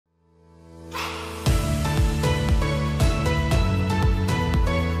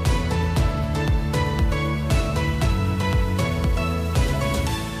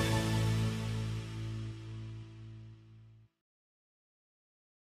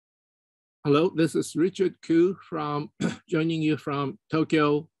Hello, this is Richard Koo joining you from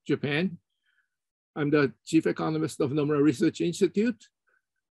Tokyo, Japan. I'm the chief economist of Nomura Research Institute.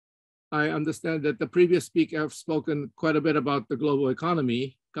 I understand that the previous speaker have spoken quite a bit about the global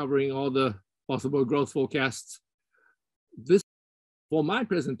economy, covering all the possible growth forecasts. For my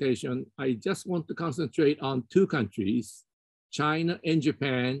presentation, I just want to concentrate on two countries, China and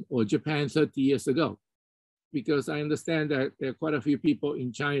Japan, or Japan 30 years ago, because I understand that there are quite a few people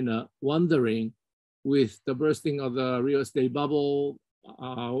in China wondering, with the bursting of the real estate bubble,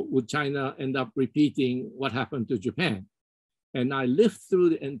 would China end up repeating what happened to Japan? And I lived through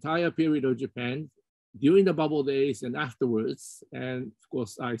the entire period of Japan during the bubble days and afterwards. And of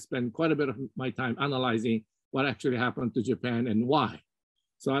course, I spent quite a bit of my time analyzing what actually happened to Japan and why.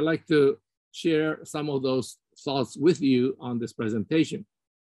 So I'd like to share some of those thoughts with you on this presentation.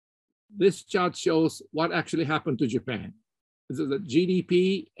 This chart shows what actually happened to Japan. This is the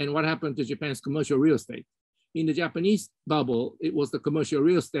GDP and what happened to Japan's commercial real estate. In the Japanese bubble, it was the commercial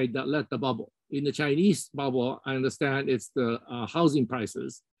real estate that led the bubble. In the Chinese bubble, I understand it's the housing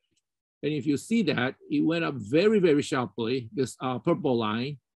prices. And if you see that, it went up very, very sharply. This purple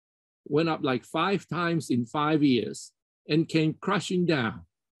line went up like 5 times in 5 years and came crashing down,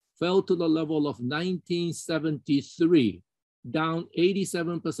 fell to the level of 1973, down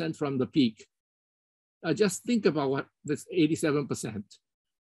 87% from the peak. Just think about what this 87%.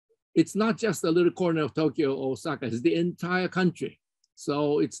 It's not just a little corner of Tokyo or Osaka, it's the entire country.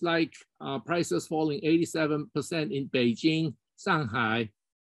 So it's like prices falling 87% in Beijing, Shanghai,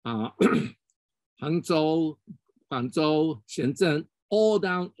 Hangzhou, Guangzhou, Shenzhen, all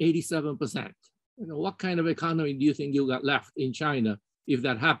down 87%. You know, what kind of economy do you think you got left in China if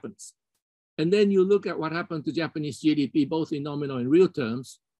that happens? And then you look at what happened to Japanese GDP, both in nominal and real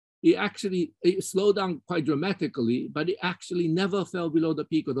terms. It slowed down quite dramatically, but it actually never fell below the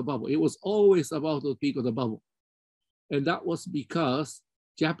peak of the bubble. It was always above the peak of the bubble. And that was because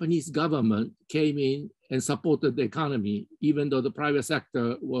Japanese government came in and supported the economy, even though the private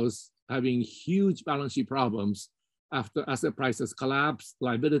sector was having huge balance sheet problems after asset prices collapsed,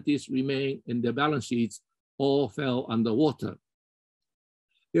 liabilities remained, and their balance sheets all fell underwater.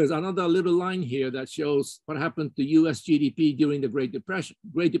 There's another little line here that shows what happened to US GDP during the Great Depression.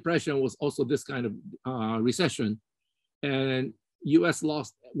 Great Depression was also this kind of recession. And US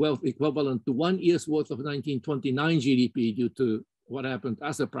lost wealth equivalent to 1 year's worth of 1929 GDP due to what happened to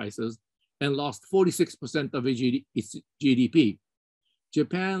asset prices, and lost 46% of its GDP.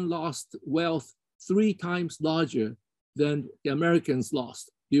 Japan lost wealth 3 times larger than the Americans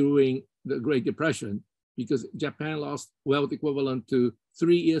lost during the Great Depression, because Japan lost wealth equivalent to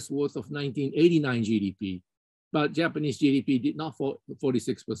 3 years worth of 1989 GDP. But Japanese GDP did not fall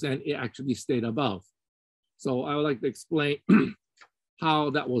 46%, it actually stayed above. So I would like to explain how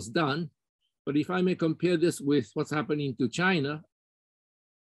that was done. But if I may compare this with what's happening to China,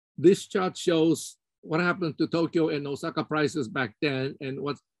 this chart shows what happened to Tokyo and Osaka prices back then and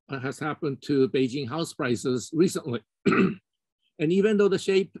what has happened to Beijing house prices recently. And even though the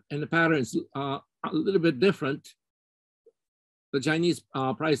shape and the patterns are a little bit different, the Chinese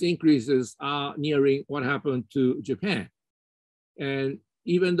price increases are nearing what happened to Japan. And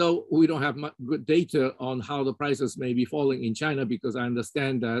even though we don't have good data on how the prices may be falling in China, because I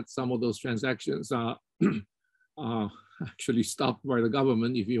understand that some of those transactions are actually stopped by the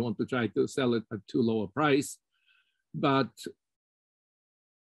government if you want to try to sell it at too low a price. But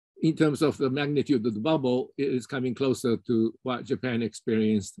in terms of the magnitude of the bubble, it is coming closer to what Japan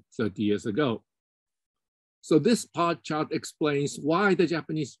experienced 30 years ago. So this chart explains why the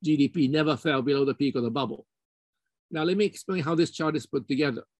Japanese GDP never fell below the peak of the bubble. Now let me explain how this chart is put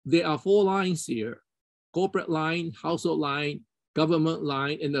together. There are 4 lines here: corporate line, household line, government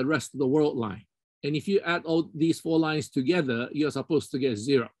line, and the rest of the world line. And if you add all these 4 lines together, you're supposed to get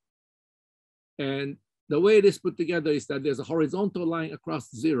 0. And the way it is put together is that there's a horizontal line across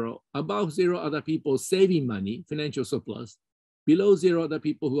 0. Above 0 are the people saving money, financial surplus. Below 0 are the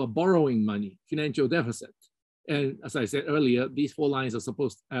people who are borrowing money, financial deficit. And as I said earlier, these 4 lines are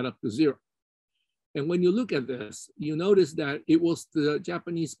supposed to add up to 0. And when you look at this, you notice that it was the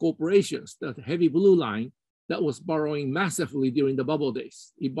Japanese corporations, the heavy blue line, that was borrowing massively during the bubble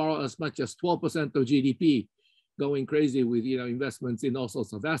days. It borrowed as much as 12% of GDP, going crazy with investments in all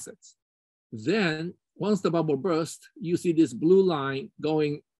sorts of assets. Then once the bubble burst, you see this blue line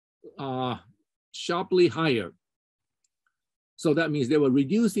going sharply higher. So that means they were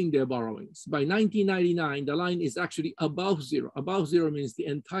reducing their borrowings. By 1999, the line is actually above 0. Above 0 means the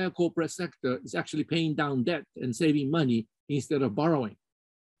entire corporate sector is actually paying down debt and saving money instead of borrowing.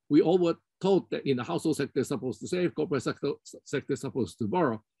 We all were told that in the household sector is supposed to save, corporate sector is supposed to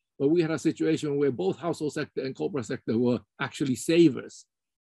borrow. but we had a situation where both household sector and corporate sector were actually savers.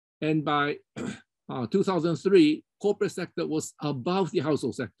 And by 2003, corporate sector was above the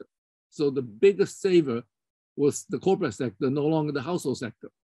household sector. So the biggest saver was the corporate sector, no longer the household sector.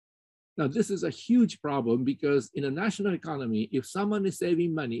 Now, this is a huge problem because in a national economy, if someone is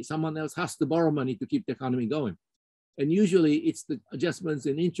saving money, someone else has to borrow money to keep the economy going. And usually it's the adjustments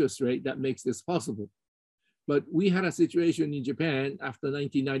in interest rate that makes this possible. But we had a situation in Japan after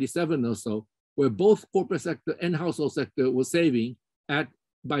 1997 or so, where both corporate sector and household sector were saving at,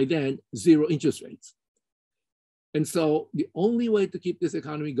 by then, zero interest rates. And so the only way to keep this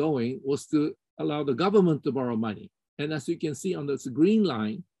economy going was to allow the government to borrow money. And as you can see on this green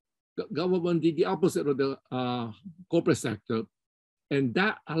line, the government did the opposite of the corporate sector. And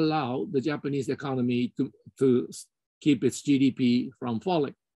that allowed the Japanese economy to keep its GDP from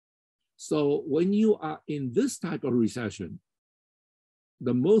falling. So when you are in this type of recession,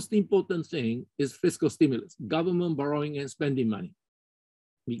 the most important thing is fiscal stimulus, government borrowing and spending money.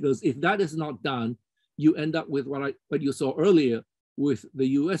 Because if that is not done, you end up with what you saw earlier, with the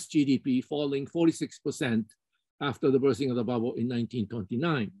US GDP falling 46% after the bursting of the bubble in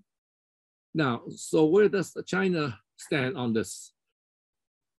 1929. Now, so where does China stand on this?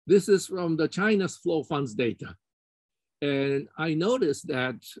 This is from the China's flow funds data. And I noticed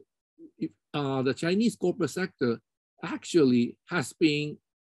that the Chinese corporate sector actually has been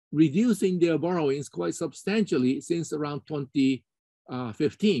reducing their borrowings quite substantially since around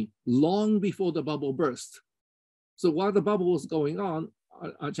 2015, long before the bubble burst. So while the bubble was going on,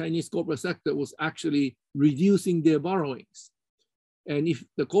 our Chinese corporate sector was actually reducing their borrowings. And if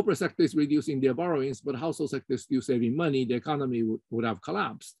the corporate sector is reducing their borrowings, but household sector is still saving money, the economy would have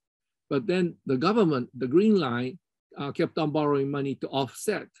collapsed. But then the government, the green line, kept on borrowing money to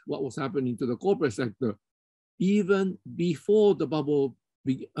offset what was happening to the corporate sector, even before the bubble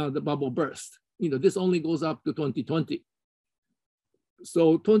burst. You know, this only goes up to 2020.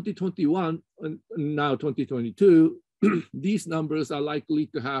 So 2021 and now 2022, these numbers are likely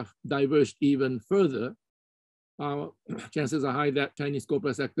to have diverged even further. Chances are high that Chinese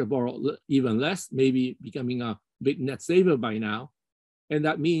corporate sector borrow even less, maybe becoming a big net saver by now. And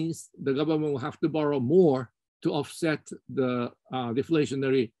that means the government will have to borrow more to offset the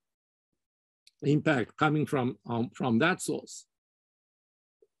deflationary impact coming from that source.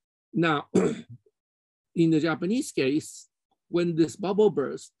 Now, in the Japanese case, when this bubble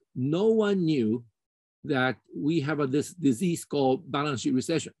burst, no one knew that we have this disease called balance sheet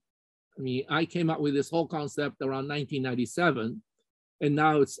recession. I mean, I came up with this whole concept around 1997, and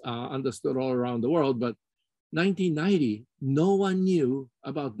now it's understood all around the world. But 1990, no one knew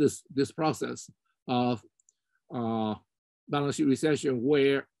about this process of balance sheet recession,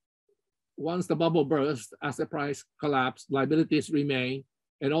 where once the bubble burst, asset price collapsed, liabilities remain,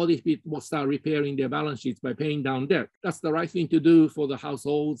 and all these people will start repairing their balance sheets by paying down debt. That's the right thing to do for the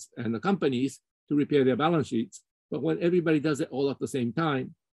households and the companies to repair their balance sheets. But when everybody does it all at the same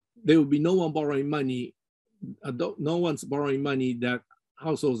time, there will be no one borrowing money, no one's borrowing money that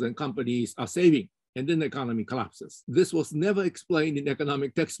households and companies are saving, and then the economy collapses. This was never explained in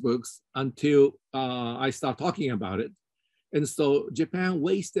economic textbooks until I start talking about it. And so Japan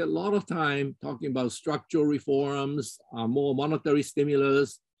wasted a lot of time talking about structural reforms, more monetary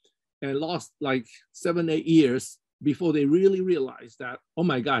stimulus, and lost like 7-8 years before they really realized that, oh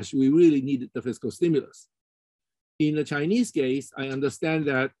my gosh, we really needed the fiscal stimulus. In the Chinese case, I understand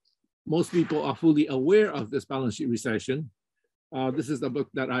that most people are fully aware of this balance sheet recession. This is the book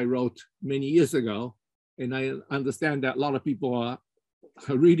that I wrote many years ago, and I understand that a lot of people are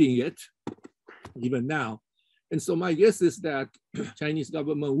reading it even now. And so my guess is that Chinese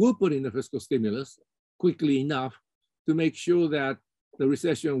government will put in the fiscal stimulus quickly enough to make sure that the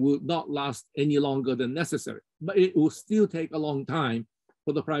recession will not last any longer than necessary. But it will still take a long time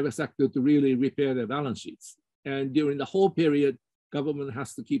for the private sector to really repair their balance sheets. And during the whole period, government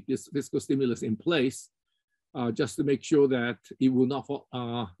has to keep this fiscal stimulus in place just to make sure that it will not fall,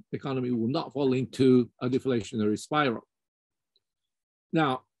 the economy will not fall into a deflationary spiral.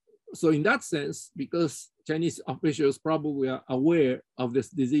 Now, so in that sense, because Chinese officials probably are aware of this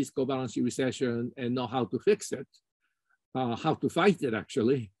disease called balance sheet recession and know how to fix it, how to fight it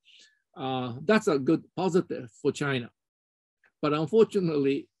actually, that's a good positive for China. But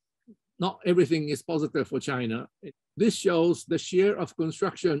unfortunately, not everything is positive for China. This shows the share of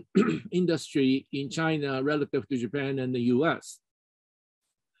construction industry in China relative to Japan and the US.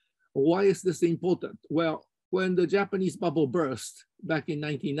 Why is this important? Well, when the Japanese bubble burst back in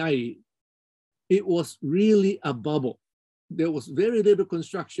 1990, it was really a bubble. There was very little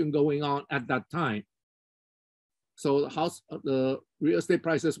construction going on at that time. So the real estate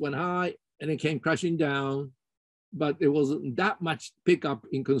prices went high and it came crashing down, but there wasn't that much pickup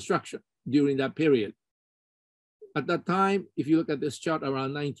in construction during that period. At that time, if you look at this chart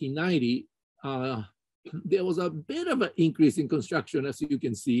around 1990, there was a bit of an increase in construction, as you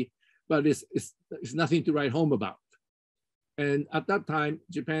can see, but it's nothing to write home about. And at that time,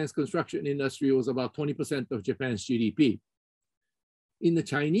 Japan's construction industry was about 20% of Japan's GDP. In the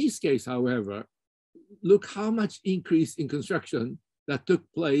Chinese case, however, look how much increase in construction that took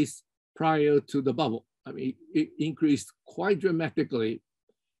place prior to the bubble. I mean, it increased quite dramatically.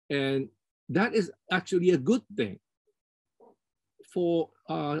 And that is actually a good thing for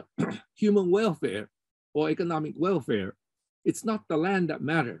human welfare or economic welfare. It's not the land that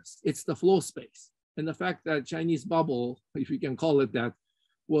matters, it's the floor space. And the fact that Chinese bubble, if you can call it that,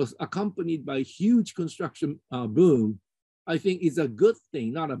 was accompanied by huge construction boom, I think is a good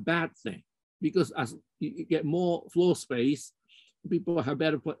thing, not a bad thing. Because as you get more floor space, people have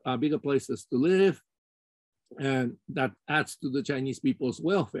bigger places to live, and that adds to the Chinese people's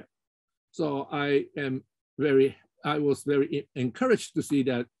welfare. So I was very encouraged to see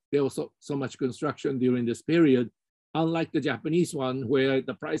that there was so much construction during this period, unlike the Japanese one, where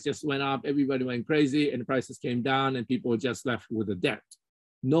the price just went up, everybody went crazy, and the prices came down, and people were just left with the debt.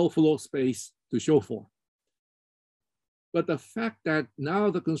 No floor space to show for. But the fact that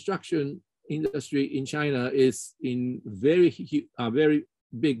now the construction industry in China is in very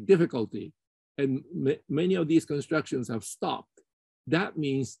big difficulty, and many of these constructions have stopped, that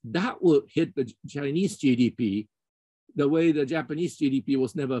means that will hit the Chinese GDP the way the Japanese GDP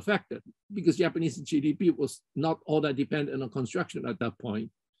was never affected, because Japanese GDP was not all that dependent on construction at that point.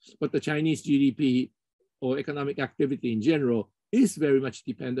 But the Chinese GDP or economic activity in general is very much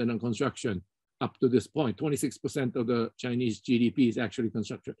dependent on construction up to this point. 26% of the Chinese GDP is actually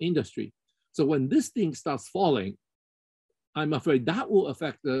construction industry. So when this thing starts falling, I'm afraid that will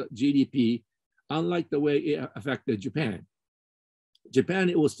affect the GDP, unlike the way it affected Japan. Japan,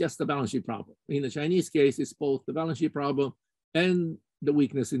 it was just a balance sheet problem. In the Chinese case, it's both the balance sheet problem and the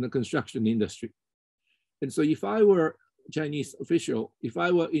weakness in the construction industry. And so if I were a Chinese official, if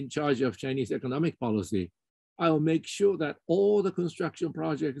I were in charge of Chinese economic policy, I will make sure that all the construction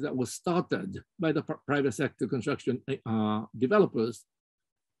projects that were started by the private sector construction developers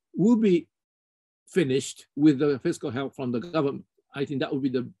will be finished with the fiscal help from the government. I think that would be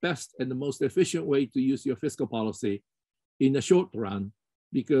the best and the most efficient way to use your fiscal policy in the short run,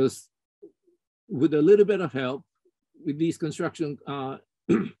 because with a little bit of help, with these construction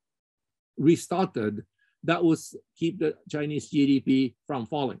restarted, that would keep the Chinese GDP from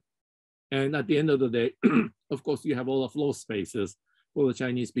falling. And at the end of the day, of course, you have all the floor spaces for the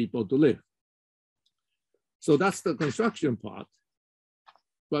Chinese people to live. So that's the construction part.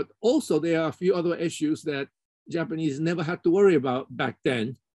 But also there are a few other issues that Japanese never had to worry about back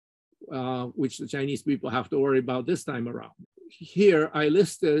then, which the Chinese people have to worry about this time around. Here, I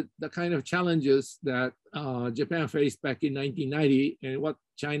listed the kind of challenges that Japan faced back in 1990 and what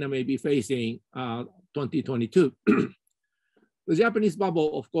China may be facing 2022. The Japanese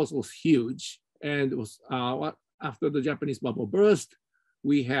bubble, of course, was huge. And it was after the Japanese bubble burst,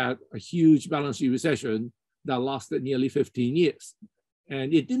 we had a huge balance sheet recession that lasted nearly 15 years.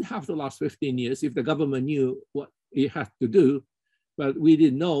 And it didn't have to last 15 years if the government knew what it had to do. But we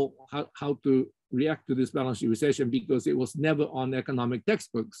didn't know how to react to this balance sheet recession because it was never on economic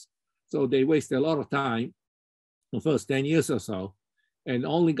textbooks. So they wasted a lot of time, the first 10 years or so, and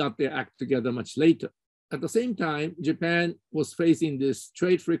only got their act together much later. At the same time, Japan was facing this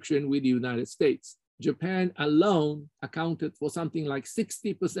trade friction with the United States. Japan alone accounted for something like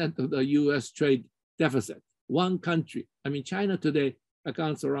 60% of the US trade deficit. One country. I mean, China today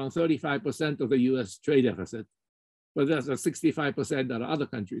accounts around 35% of the US trade deficit. But there's a 65% that are other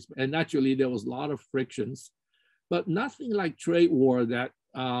countries. And naturally, there was a lot of frictions, but nothing like trade war that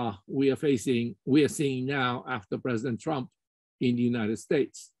we are seeing now after President Trump in the United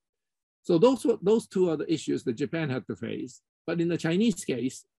States. So those two are the issues that Japan had to face. But in the Chinese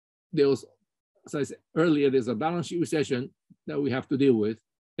case, there was, as I said earlier, there's a balance sheet recession that we have to deal with.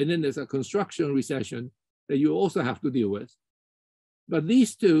 And then there's a construction recession that you also have to deal with. But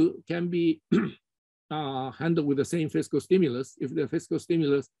these two can be handled with the same fiscal stimulus if the fiscal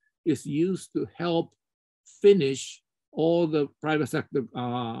stimulus is used to help finish all the private sector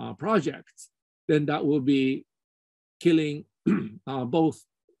projects, then that will be killing both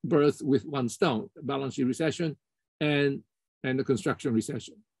birds with one stone, the balance sheet recession and the construction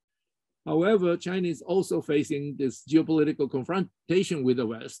recession. However, China is also facing this geopolitical confrontation with the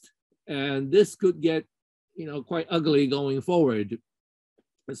West, and this could get quite ugly going forward,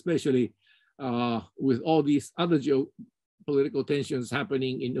 especially with all these other geopolitical tensions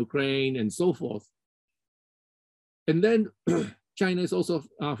happening in Ukraine and so forth. And then China is also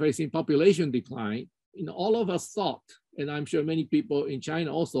facing population decline. All of us thought, and I'm sure many people in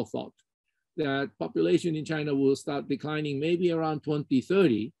China also thought, that population in China will start declining maybe around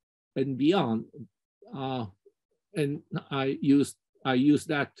 2030 and beyond. And I used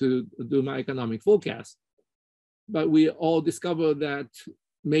that to do my economic forecast. But we all discovered that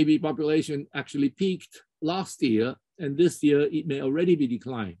maybe population actually peaked last year, and this year it may already be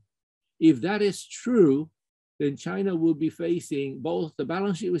declining. If that is true, then China will be facing both the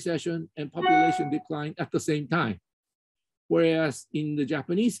balance sheet recession and population decline at the same time. Whereas in the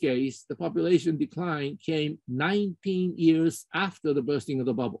Japanese case, the population decline came 19 years after the bursting of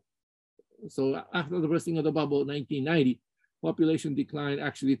the bubble. So after the bursting of the bubble, 1990, population decline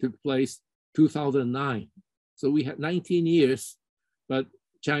actually took place 2009. So we had 19 years, but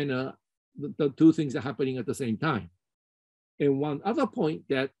China, the two things are happening at the same time. And one other point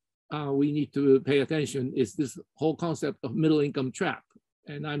that we need to pay attention is this whole concept of middle income trap.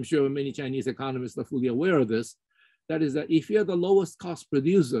 And I'm sure many Chinese economists are fully aware of this. That is that if you're the lowest cost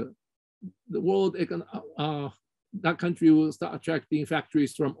producer, the world, that country will start attracting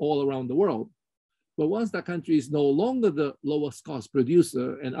factories from all around the world. But once that country is no longer the lowest cost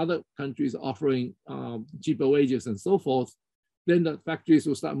producer and other countries offering cheaper wages and so forth, then the factories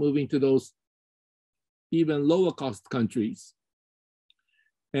will start moving to those even lower cost countries.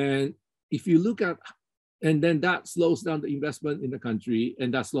 And if you look at, and then that slows down the investment in the country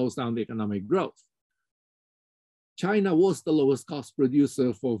and that slows down the economic growth. China was the lowest cost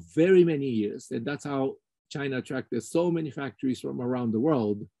producer for very many years, and that's how China attracted so many factories from around the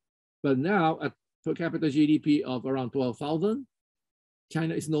world. But now at per capita GDP of around 12,000,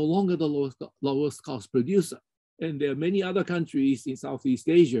 China is no longer the lowest cost producer. And there are many other countries in Southeast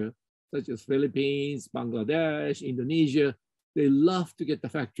Asia, such as Philippines, Bangladesh, Indonesia. They love to get the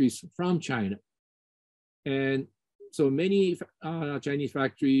factories from China. And so many Chinese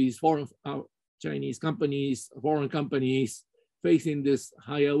factories, Chinese companies, foreign companies facing this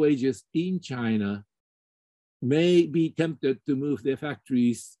higher wages in China may be tempted to move their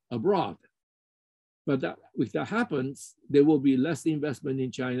factories abroad. But if that happens, there will be less investment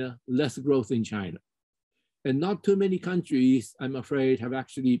in China, less growth in China. And not too many countries, I'm afraid, have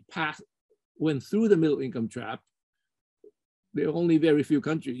actually went through the middle income trap. There are only very few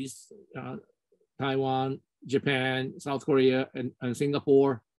countries, Taiwan, Japan, South Korea, and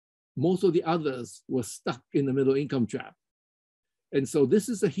Singapore. Most of the others were stuck in the middle income trap. And so this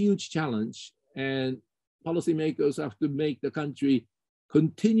is a huge challenge, and policymakers have to make the country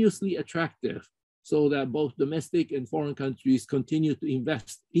continuously attractive so that both domestic and foreign countries continue to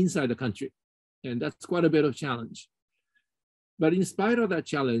invest inside the country. And that's quite a bit of challenge. But in spite of that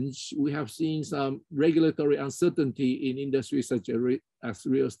challenge, we have seen some regulatory uncertainty in industries such as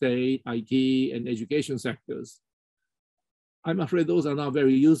real estate, IT, and education sectors. I'm afraid those are not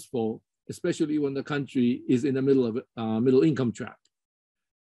very useful, especially when the country is in the middle of a middle income trap.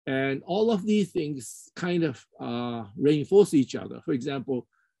 And all of these things kind of reinforce each other. For example,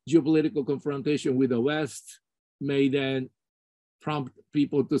 geopolitical confrontation with the West may then prompt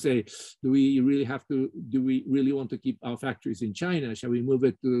people to say, do we really want to keep our factories in China? Shall we move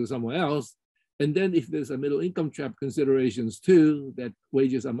it to somewhere else? And then if there's a middle income trap considerations too, that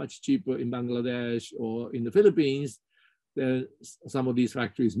wages are much cheaper in Bangladesh or in the Philippines, then some of these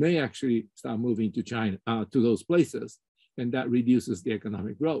factories may actually start moving to China, to those places, and that reduces the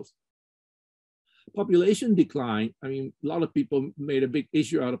economic growth. Population decline, I mean, a lot of people made a big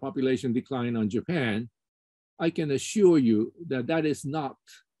issue out of population decline on Japan. I can assure you that that is not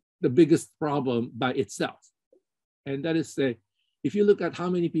the biggest problem by itself. And that is, if you look at how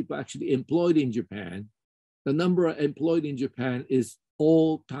many people actually employed in Japan, the number employed in Japan is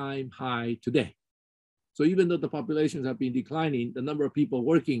all-time high today. So even though the populations have been declining, the number of people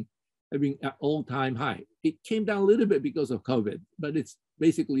working have been at all-time high. It came down a little bit because of COVID, but it's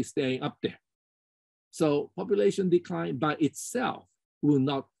basically staying up there. So population decline by itself will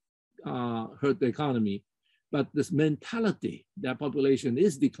not hurt the economy, but this mentality that population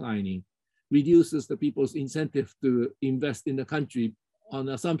is declining reduces the people's incentive to invest in the country on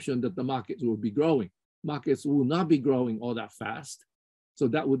the assumption that the markets will be growing. Markets will not be growing all that fast, so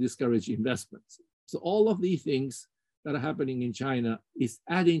that would discourage investments. So all of these things that are happening in China is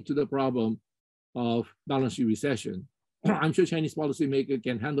adding to the problem of balance sheet recession. I'm sure Chinese policymakers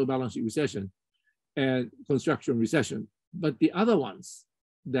can handle balance sheet recession and construction recession, but the other ones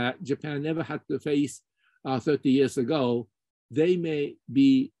that Japan never had to face 30 years ago, they may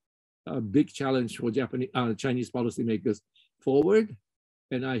be a big challenge for Chinese policymakers forward.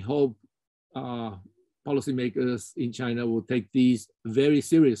 And I hope policymakers in China will take these very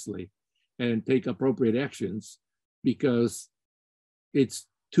seriously and take appropriate actions, because it's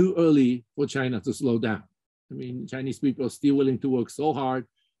too early for China to slow down. I mean, Chinese people are still willing to work so hard.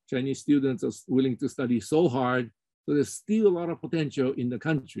 Chinese students are willing to study so hard. So there's still a lot of potential in the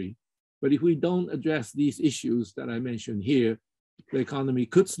country. But if we don't address these issues that I mentioned here, the economy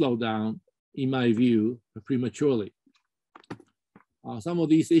could slow down, in my view, prematurely. Some of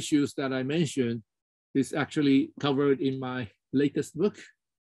these issues that I mentioned is actually covered in my latest book,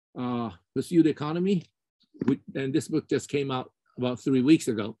 Pursued Economy, and this book just came out about 3 weeks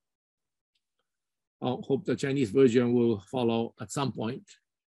ago. I hope the Chinese version will follow at some point.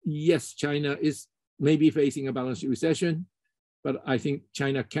 Yes, China is maybe facing a balance sheet recession, but I think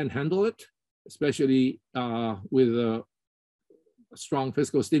China can handle it, especially with a strong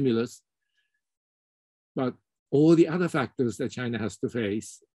fiscal stimulus. But all the other factors that China has to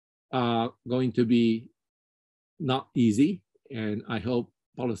face are going to be not easy, and I hope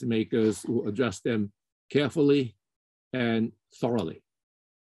policymakers will address them carefully and thoroughly.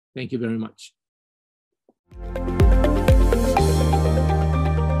 Thank you very much.